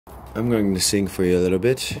I'm going to sing for you a little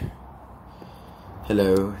bit.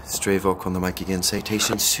 Hello, Stray Volk on the mic again.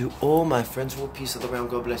 Salutations to all my friends. All peace of the realm.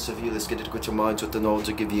 God bless of you. Let's get it with your minds, what the knowledge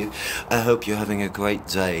will give you. I hope you're having a great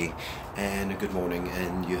day and a good morning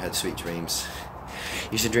and you had sweet dreams.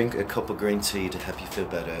 You should drink a cup of green tea to help you feel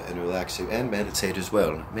better and relax you and meditate as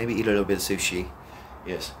well. Maybe eat a little bit of sushi.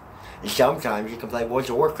 Yes. And sometimes you can play World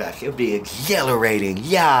of Warcraft. It'll be exhilarating,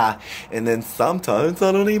 yeah. And then sometimes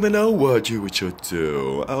I don't even know what you should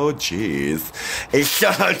do. Oh, jeez. And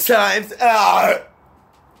sometimes,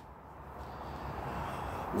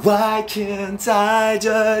 why can't I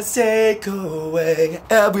just take away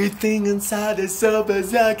everything inside the self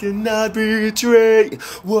as I cannot betray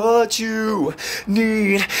what you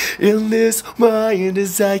need in this mind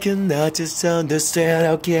as I cannot just understand.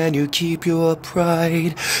 How can you keep your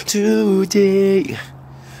pride today?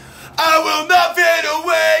 I will not fade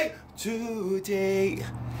away today.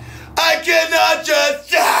 I cannot just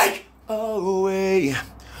take away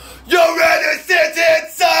your innocence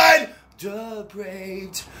inside.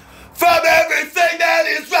 Depraved from everything that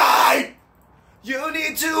is right. You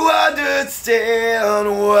need to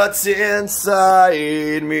understand what's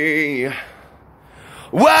inside me.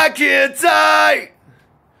 Why can't I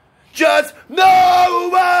just know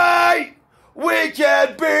why we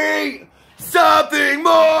can be something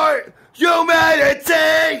more?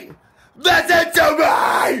 Humanity, listen to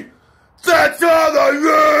me. That's all I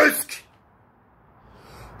ask.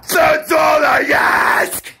 That's all I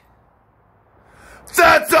ask.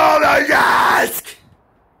 That's all I ask!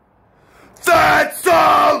 That's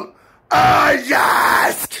all I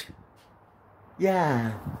ask!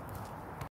 Yeah.